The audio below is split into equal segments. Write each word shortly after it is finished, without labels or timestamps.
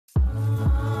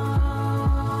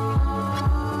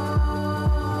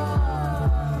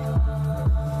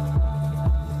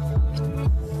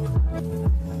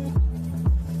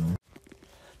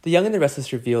The Young and the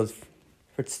Restless revealed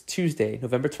for Tuesday,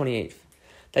 November 28th,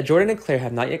 that Jordan and Claire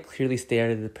have not yet clearly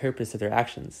stated the purpose of their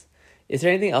actions. Is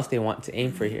there anything else they want to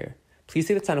aim for here? Please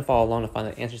take the time to follow along to find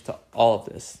the answers to all of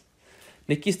this.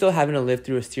 Nikki's still having to live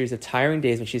through a series of tiring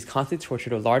days when she's constantly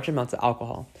tortured with large amounts of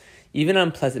alcohol, even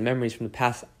unpleasant memories from the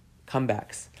past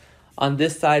comebacks. On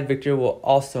this side, Victor will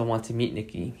also want to meet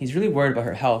Nikki. He's really worried about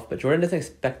her health, but Jordan doesn't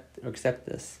expect or accept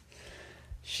this.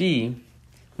 She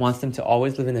wants them to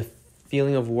always live in a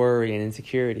feeling of worry and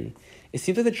insecurity. It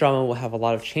seems like the drama will have a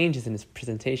lot of changes in its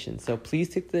presentation, so please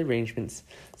take the arrangements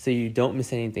so you don't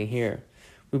miss anything here.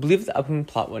 We believe the upcoming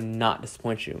plot will not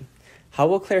disappoint you. How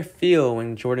will Claire feel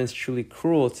when Jordan's truly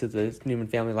cruel to the Newman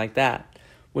family like that?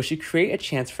 Will she create a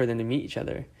chance for them to meet each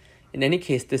other? In any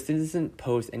case, this doesn't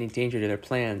pose any danger to their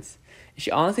plans.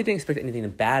 She honestly didn't expect anything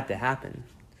bad to happen.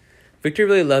 Victor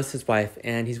really loves his wife,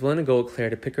 and he's willing to go with Claire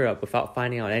to pick her up without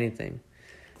finding out anything.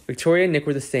 Victoria and Nick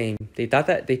were the same. They thought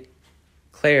that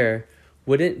Claire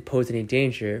wouldn't pose any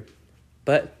danger,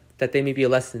 but that they may be a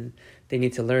lesson they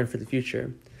need to learn for the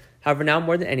future. However, now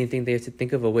more than anything, they have to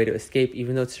think of a way to escape,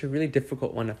 even though it's a really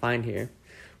difficult one to find here.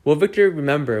 Will Victor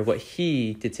remember what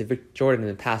he did to Jordan in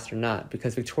the past or not?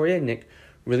 Because Victoria and Nick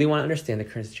really want to understand the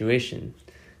current situation.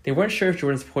 They weren't sure if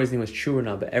Jordan's poisoning was true or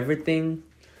not, but everything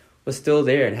was still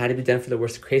there and had to be done for the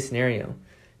worst case scenario.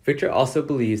 Victor also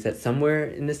believes that somewhere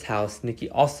in this house, Nikki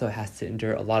also has to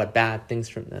endure a lot of bad things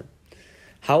from them.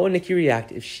 How will Nikki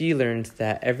react if she learns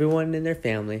that everyone in their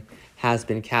family has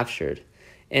been captured,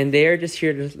 and they are just here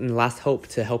in the last hope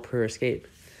to help her escape?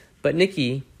 But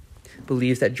Nikki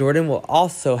believes that Jordan will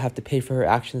also have to pay for her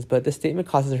actions, but this statement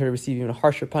causes her to receive even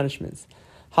harsher punishments.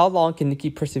 How long can Nikki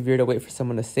persevere to wait for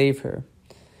someone to save her?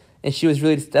 And she was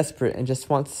really desperate and just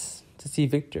wants to see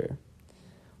Victor.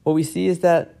 What we see is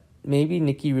that maybe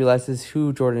Nikki realizes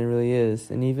who Jordan really is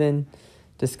and even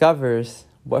discovers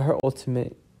what her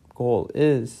ultimate goal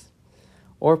is,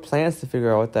 or plans to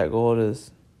figure out what that goal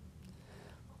is.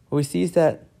 What we see is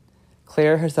that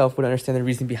Claire herself would understand the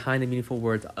reason behind the meaningful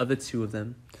words of the two of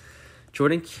them.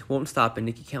 Jordan won't stop, and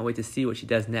Nikki can't wait to see what she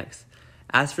does next.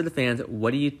 As for the fans, what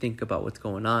do you think about what's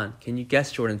going on? Can you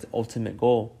guess Jordan's ultimate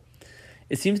goal?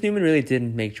 It seems Newman really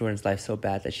didn't make Jordan's life so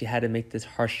bad that she had to make this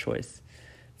harsh choice.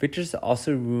 Victor's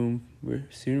also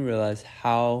soon realized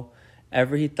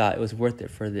however he thought it was worth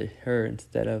it for her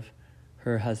instead of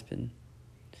her husband.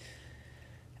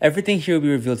 Everything here will be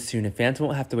revealed soon, and fans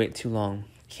won't have to wait too long.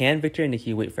 Can Victor and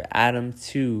Nikki wait for Adam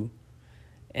to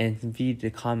and V to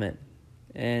comment?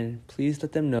 And please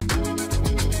let them know.